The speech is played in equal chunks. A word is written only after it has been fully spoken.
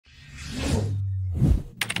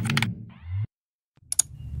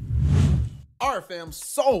right, fam,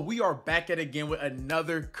 so we are back at it again with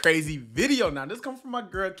another crazy video. Now, this comes from my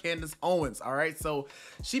girl, Candace Owens, all right? So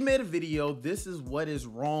she made a video, this is what is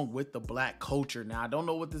wrong with the black culture. Now, I don't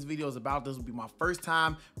know what this video is about. This will be my first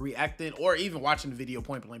time reacting or even watching the video,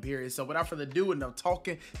 point blank, period. So without further ado, enough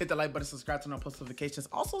talking, hit the like button, subscribe, turn on post notifications.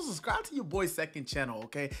 Also, subscribe to your boy's second channel,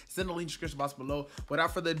 okay? Send the link in the description box below.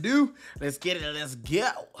 Without further ado, let's get it, let's go.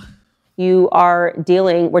 We're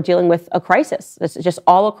dealing with a crisis. It's just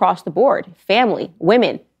all across the board, family,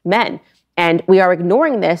 women, men. And we are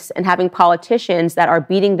ignoring this and having politicians that are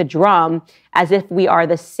beating the drum as if we are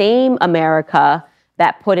the same America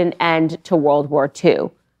that put an end to World War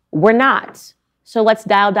II. We're not. So let's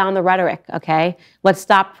dial down the rhetoric, okay? Let's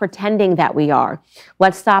stop pretending that we are.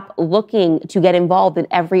 Let's stop looking to get involved in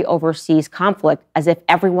every overseas conflict as if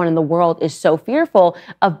everyone in the world is so fearful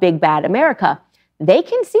of big bad America. They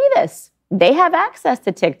can see this. They have access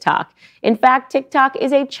to TikTok. In fact, TikTok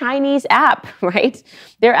is a Chinese app, right?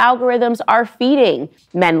 Their algorithms are feeding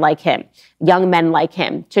men like him, young men like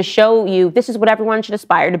him, to show you this is what everyone should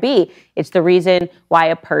aspire to be. It's the reason why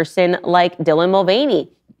a person like Dylan Mulvaney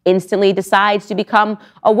instantly decides to become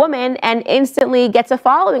a woman and instantly gets a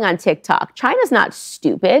following on TikTok. China's not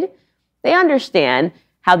stupid. They understand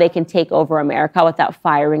how they can take over America without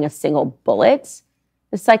firing a single bullet.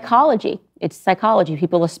 It's psychology. It's psychology,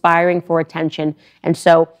 people aspiring for attention. And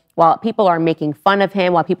so while people are making fun of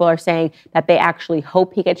him, while people are saying that they actually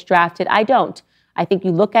hope he gets drafted, I don't. I think you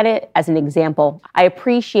look at it as an example. I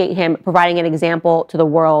appreciate him providing an example to the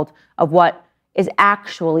world of what is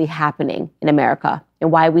actually happening in America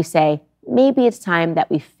and why we say maybe it's time that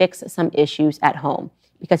we fix some issues at home,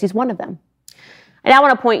 because he's one of them. And I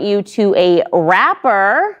want to point you to a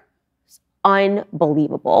rapper.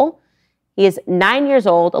 Unbelievable. He is 9 years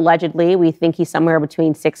old, allegedly. We think he's somewhere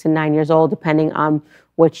between 6 and 9 years old, depending on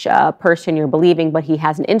which person you're believing, but he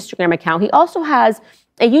has an Instagram account. He also has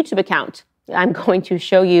a YouTube account. I'm going to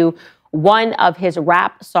show you one of his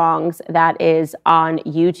rap songs that is on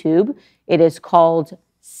YouTube. It is called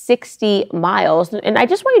 60 Miles. And I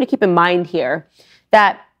just want you to keep in mind here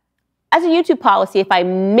that as a YouTube policy, if I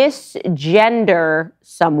misgender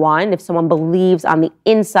someone, if someone believes on the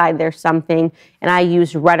inside there's something, and I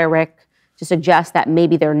use rhetoric to suggest that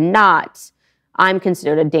maybe they're not, I'm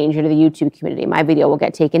considered a danger to the YouTube community. My video will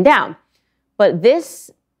get taken down. But this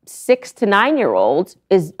 6 to 9 year old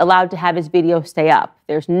is allowed to have his video stay up.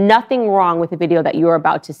 There's nothing wrong with the video that you're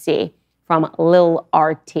about to see from Lil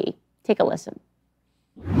RT. Take a listen.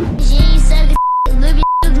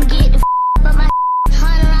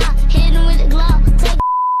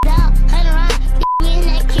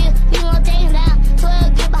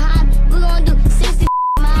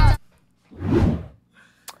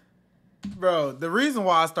 Bro, the reason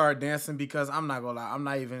why I started dancing, because I'm not gonna lie, I'm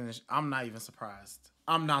not even surprised.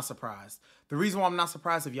 I'm not surprised. The reason why I'm not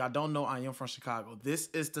surprised, if y'all don't know, I am from Chicago. This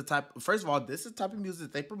is the type, first of all, this is the type of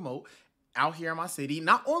music that they promote out here in my city.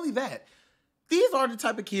 Not only that, these are the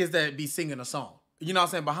type of kids that be singing a song. You know what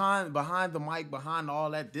I'm saying? Behind the mic, behind all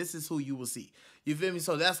that, this is who you will see. You feel me?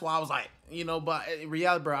 So that's why I was like, you know, but in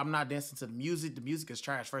reality, bro, I'm not dancing to the music. The music is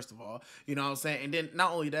trash, first of all. You know what I'm saying? And then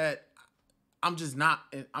not only that, I'm just not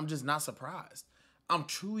surprised. I'm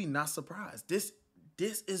truly not surprised. This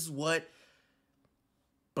is what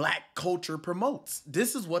black culture promotes.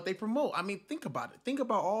 This is what they promote. I mean, think about it. Think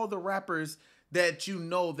about all the rappers that you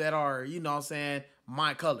know that are, you know what I'm saying,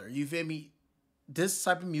 my color. You feel me? This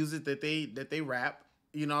type of music that they rap,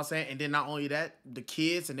 you know what I'm saying? And then not only that, the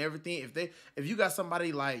kids and everything, if you got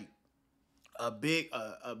somebody like a big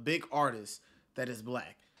artist that is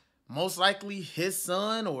black, most likely his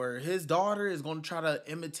son or his daughter is going to try to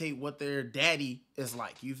imitate what their daddy is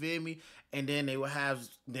like. You feel me? And then they will have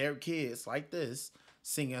their kids like this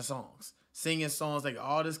singing songs like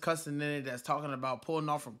all this cussing in it, that's talking about pulling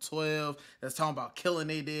off from 12, that's talking about killing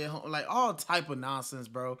they did, like all type of nonsense,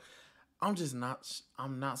 bro. I'm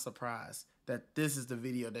not surprised that this is the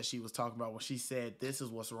video that she was talking about when she said this is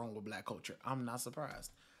what's wrong with black culture. I'm not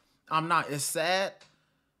surprised. I'm not. It's sad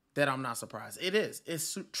that I'm not surprised. It is.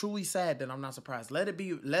 It's truly sad that I'm not surprised. Let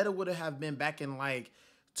it would have been back in like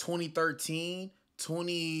 2013,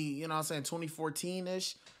 you know what I'm saying,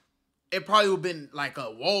 2014-ish. It probably would have been like a,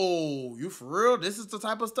 whoa, you for real? This is the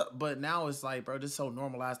type of stuff. But now it's like, bro, this is so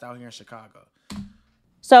normalized out here in Chicago.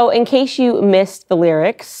 So in case you missed the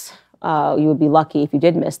lyrics, you would be lucky if you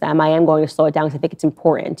did miss them. I am going to slow it down because I think it's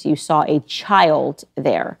important. You saw a child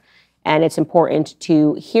there. And it's important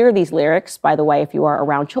to hear these lyrics. By the way, if you are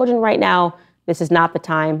around children right now, this is not the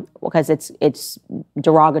time, because it's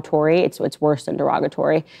derogatory. It's worse than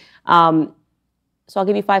derogatory. So I'll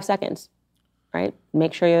give you 5 seconds, right?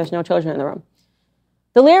 Make sure there's no children in the room.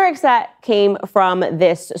 The lyrics that came from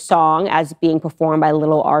this song as being performed by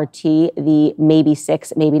Little RT, the maybe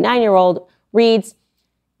 6, maybe 9-year-old, reads,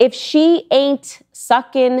 "If she ain't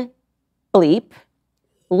sucking bleep,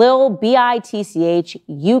 Lil B-I-T-C-H,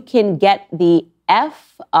 you can get the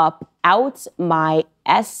F up out my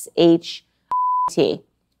S-H-T.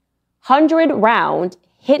 100 round,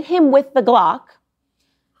 hit him with the Glock,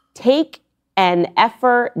 take an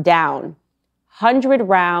effer down. 100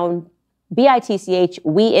 round, B-I-T-C-H,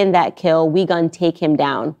 we in that kill, we gon' take him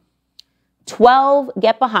down. 12,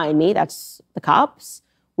 get behind me, that's the cops.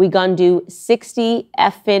 We gon' do 60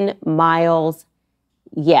 effing miles,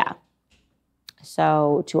 yeah."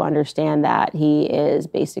 So to understand that, he is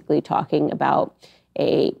basically talking about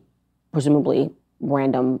a presumably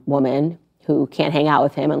random woman who can't hang out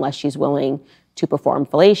with him unless she's willing to perform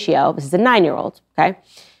fellatio. This is a 9-year-old, okay?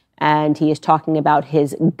 And he is talking about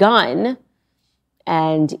his gun,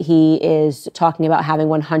 and he is talking about having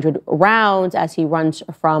 100 rounds as he runs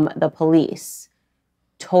from the police.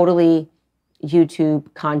 Totally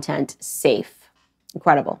YouTube content safe.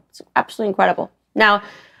 Incredible. It's absolutely incredible. Now,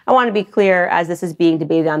 I want to be clear, as this is being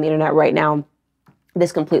debated on the internet right now,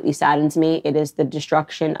 this completely saddens me. It is the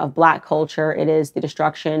destruction of Black culture. It is the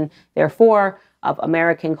destruction, therefore, of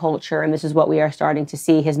American culture. And this is what we are starting to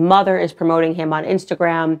see. His mother is promoting him on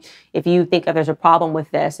Instagram. If you think that there's a problem with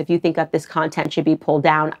this, if you think that this content should be pulled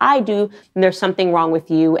down, I do, then there's something wrong with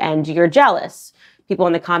you and you're jealous. People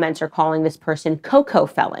in the comments are calling this person Coco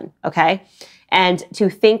Felon, okay? And to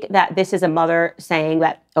think that this is a mother saying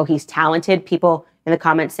that, oh, he's talented, people in the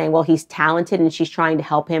comments saying, well, he's talented and she's trying to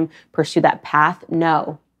help him pursue that path.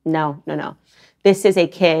 No. This is a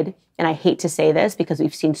kid, and I hate to say this because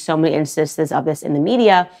we've seen so many instances of this in the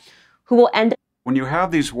media, who will end up... When you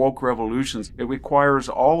have these woke revolutions, it requires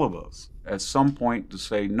all of us at some point to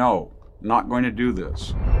say, no, not going to do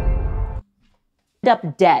this. End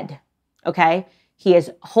up dead, okay? He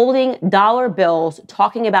is holding dollar bills,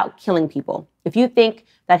 talking about killing people. If you think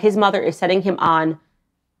that his mother is setting him on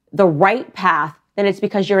the right path, then it's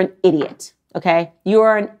because you're an idiot, okay? You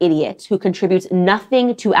are an idiot who contributes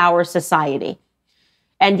nothing to our society.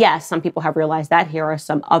 And yes, some people have realized that. Here are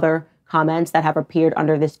some other comments that have appeared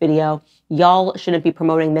under this video. Y'all shouldn't be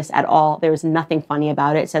promoting this at all. There is nothing funny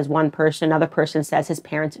about it, says one person. Another person says his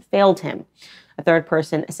parents failed him. A third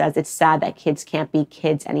person says it's sad that kids can't be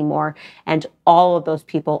kids anymore. And all of those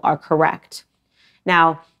people are correct.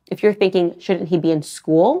 Now, if you're thinking, shouldn't he be in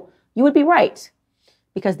school? You would be right.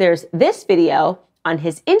 Because there's this video on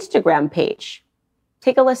his Instagram page.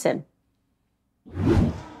 Take a listen.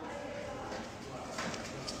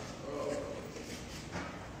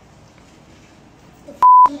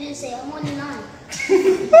 You didn't say I'm only 9.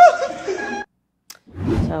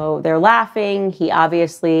 So they're laughing. He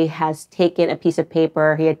obviously has taken a piece of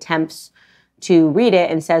paper. He attempts to read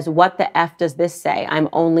it and says, what the F does this say? I'm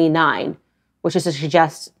only 9, which is to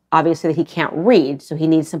suggest, obviously, that he can't read. So he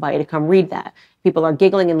needs somebody to come read that. People are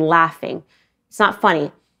giggling and laughing. It's not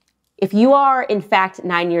funny. If you are, in fact,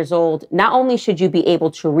 9 years old, not only should you be able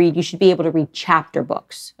to read, you should be able to read chapter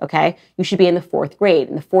books, okay? You should be in the 4th grade.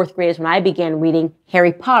 And the 4th grade is when I began reading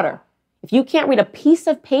Harry Potter. If you can't read a piece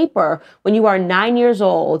of paper when you are 9 years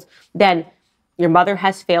old, then your mother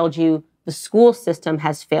has failed you, the school system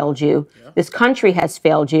has failed you, this country has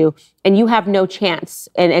failed you, and you have no chance.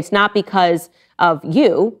 And it's not because of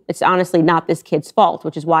you. It's honestly not this kid's fault,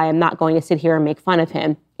 which is why I'm not going to sit here and make fun of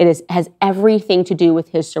him. Has everything to do with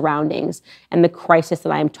his surroundings and the crisis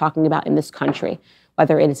that I am talking about in this country.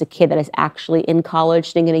 Whether it is a kid that is actually in college,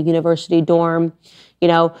 sitting in a university dorm,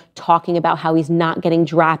 talking about how he's not getting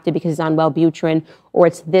drafted because he's on Wellbutrin, or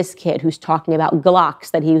it's this kid who's talking about Glocks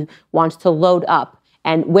that he wants to load up,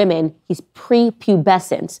 and women, he's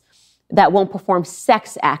prepubescent, that won't perform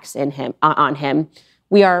sex acts on him.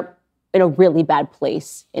 We are in a really bad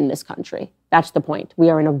place in this country. That's the point. We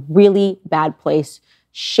are in a really bad place.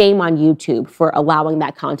 Shame on YouTube for allowing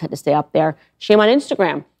that content to stay up there. Shame on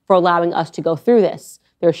Instagram for allowing us to go through this.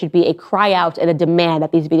 There should be a cry out and a demand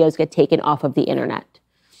that these videos get taken off of the internet.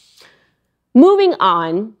 Moving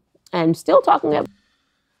on, and still talking about...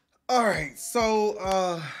 All right, so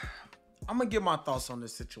I'm going to give my thoughts on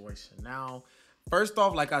this situation. Now, first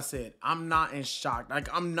off, like I said, I'm not in shock.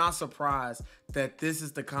 Like, I'm not surprised that this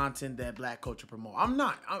is the content that Black culture promote. I'm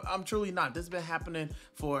not. I'm truly not. This has been happening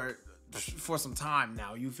for some time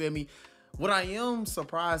now. You feel me? What I am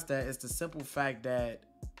surprised at is the simple fact that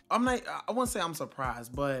I wouldn't say I'm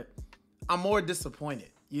surprised, but I'm more disappointed.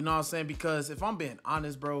 You know what I'm saying? Because if I'm being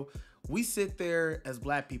honest, bro, we sit there as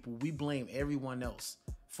Black people, we blame everyone else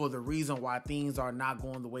for the reason why things are not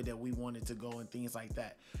going the way that we want it to go and things like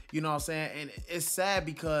that. You know what I'm saying? And it's sad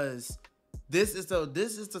because This is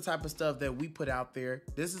the type of stuff that we put out there.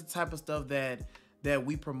 This is the type of stuff that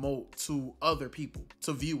we promote to other people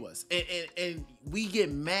to view us. And we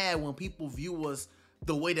get mad when people view us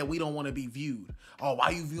the way that we don't want to be viewed. Oh, why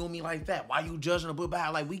you viewing me like that? Why you judging a book bad?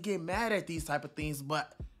 Like, we get mad at these type of things,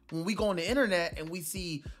 but when we go on the internet and we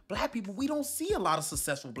see black people, we don't see a lot of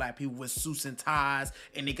successful black people with suits and ties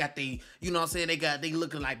and they got they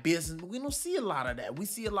looking like business. We don't see a lot of that. We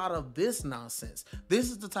see a lot of this nonsense.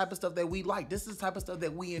 This is the type of stuff that we like. This is the type of stuff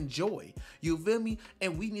that we enjoy. You feel me?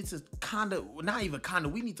 And we need to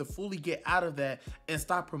we need to fully get out of that and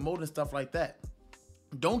stop promoting stuff like that.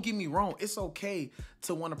 Don't get me wrong. It's okay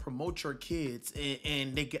to want to promote your kids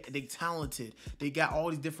and they talented. They got all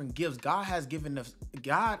these different gifts. God has given us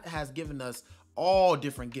all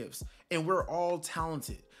different gifts and we're all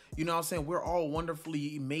talented. You know what I'm saying? We're all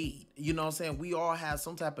wonderfully made. You know what I'm saying? We all have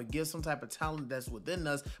some type of gift, some type of talent that's within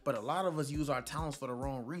us, but a lot of us use our talents for the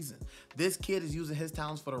wrong reason. This kid is using his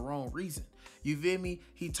talents for the wrong reason. You feel me?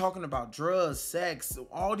 He talking about drugs, sex,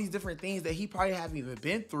 all these different things that he probably haven't even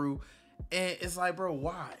been through. And it's like, bro,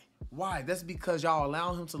 why? That's because y'all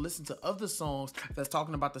allow him to listen to other songs that's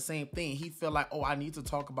talking about the same thing. He feel like, oh, I need to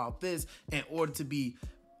talk about this in order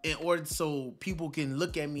so people can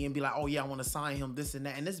look at me and be like, oh yeah, I want to sign him, this and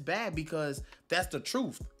that. And it's bad because that's the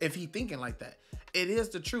truth. If he thinking like that, it is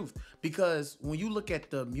the truth. Because when you look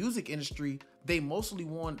at the music industry, they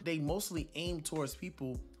mostly aim towards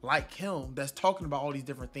people like him that's talking about all these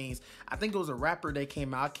different things. I think it was a rapper that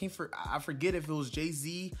came out. I forget if it was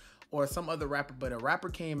Jay-Z or some other rapper, but a rapper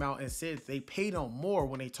came out and said they pay them more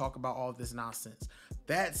when they talk about all this nonsense.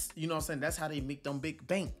 That's, you know what I'm saying? That's how they make them big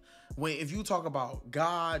bank. If you talk about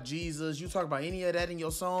God, Jesus, you talk about any of that in your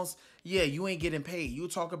songs, yeah, you ain't getting paid. You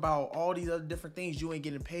talk about all these other different things, you ain't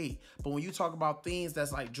getting paid. But when you talk about things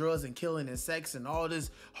that's like drugs and killing and sex and all this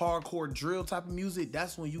hardcore drill type of music,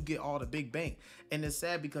 that's when you get all the big bank. And it's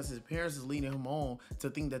sad because his parents is leading him on to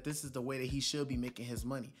think that this is the way that he should be making his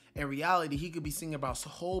money. In reality, he could be singing about a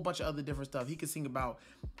whole bunch of other different stuff. He could sing about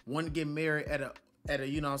wanting to get married at a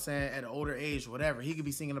you know what I'm saying, at an older age, whatever. He could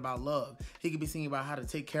be singing about love. He could be singing about how to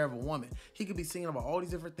take care of a woman. He could be singing about all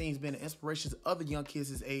these different things, being an inspiration to other young kids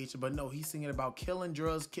his age. But no, he's singing about killing,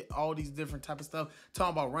 drugs, all these different type of stuff.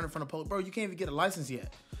 Talking about running from the police. Bro, you can't even get a license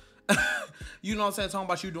yet. You know what I'm saying? Talking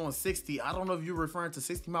about you doing 60. I don't know if you're referring to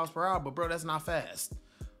 60 miles per hour, but bro, that's not fast.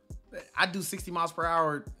 I do 60 miles per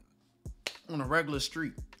hour on a regular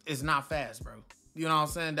street. It's not fast, bro. You know what I'm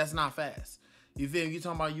saying? That's not fast. You feel me? You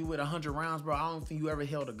talking about you with 100 rounds, bro. I don't think you ever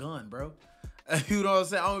held a gun, bro. You know what I'm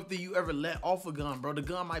saying? I don't think you ever let off a gun, bro. The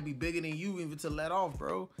gun might be bigger than you even to let off,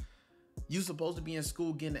 bro. You supposed to be in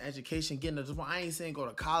school, getting an education, getting a diploma. I ain't saying go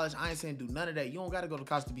to college. I ain't saying do none of that. You don't got to go to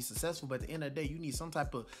college to be successful. But at the end of the day, you need some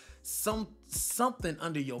type of something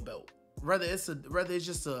under your belt. Whether it's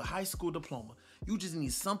just a high school diploma, you just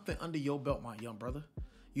need something under your belt, my young brother.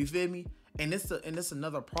 You feel me? And it's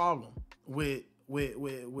another problem with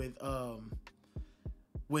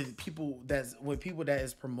people that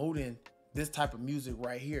is promoting this type of music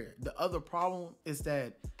right here. The other problem is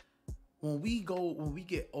that when we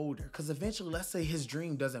get older, because eventually, let's say his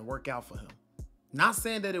dream doesn't work out for him. Not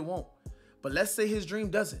saying that it won't, but let's say his dream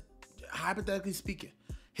doesn't. Hypothetically speaking,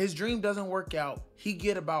 his dream doesn't work out. He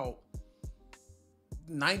get about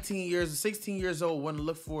 16 years old, want to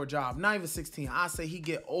look for a job. Not even 16. I say he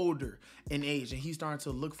get older in age and he's starting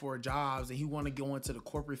to look for jobs and he want to go into the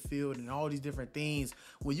corporate field and all these different things.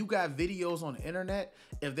 When you got videos on the internet,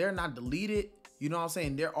 if they're not deleted, you know what I'm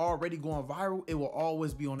saying, they're already going viral, it will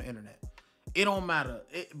always be on the internet. It don't matter.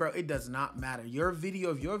 It does not matter. If your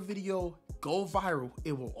video go viral,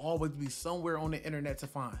 it will always be somewhere on the internet to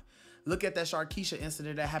find. Look at that Sharkeisha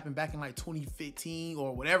incident that happened back in like 2015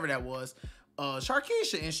 or whatever that was.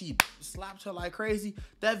 Sharkeisha, and she slapped her like crazy.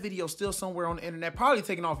 That video still somewhere on the internet, probably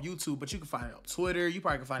taken off YouTube, but you can find it on Twitter. You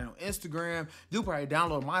probably can find it on Instagram. You probably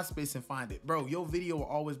download MySpace and find it. Bro, your video will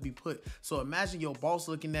always be put. So imagine your boss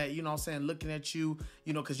looking at, you know what I'm saying, looking at you,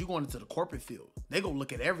 you know, because you're going into the corporate field. They go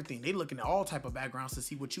look at everything. They looking at all type of backgrounds to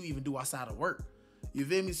see what you even do outside of work. You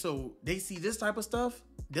feel me? So they see this type of stuff,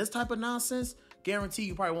 this type of nonsense, guarantee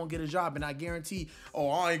you probably won't get a job, and I guarantee, oh,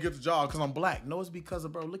 I ain't get the job because I'm black. No, it's because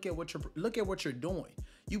of, bro, look at what you're doing.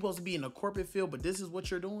 You supposed to be in the corporate field, but this is what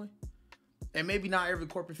you're doing. And maybe not every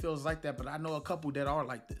corporate field is like that, but I know a couple that are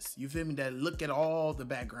like this. You feel me? That look at all the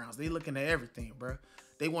backgrounds. They looking at everything, bro.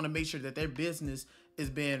 They want to make sure that their business is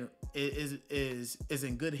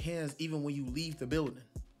in good hands even when you leave the building.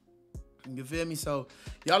 You feel me? So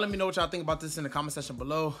y'all let me know what y'all think about this in the comment section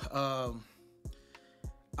below.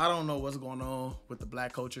 I don't know what's going on with the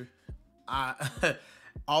black culture.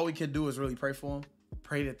 All we can do is really pray for them.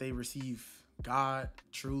 Pray that they receive God,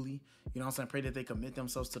 truly. You know what I'm saying? Pray that they commit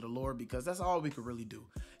themselves to the Lord, because that's all we could really do.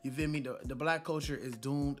 You feel me? The black culture is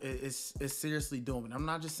doomed. It's seriously doomed. And I'm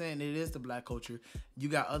not just saying it is the black culture. You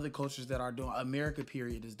got other cultures that are doomed. America,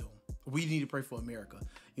 period, is doomed. We need to pray for America.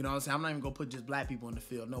 You know what I'm saying? I'm not even going to put just black people in the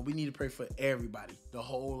field. No, we need to pray for everybody. The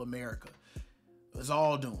whole America. It's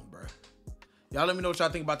all doomed, bro. Y'all let me know what y'all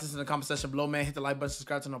think about this in the comment section below, man. Hit the like button,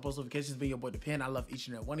 subscribe, turn on post notifications. Be your boy, Depend. I love each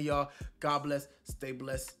and every one of y'all. God bless. Stay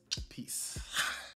blessed. Peace.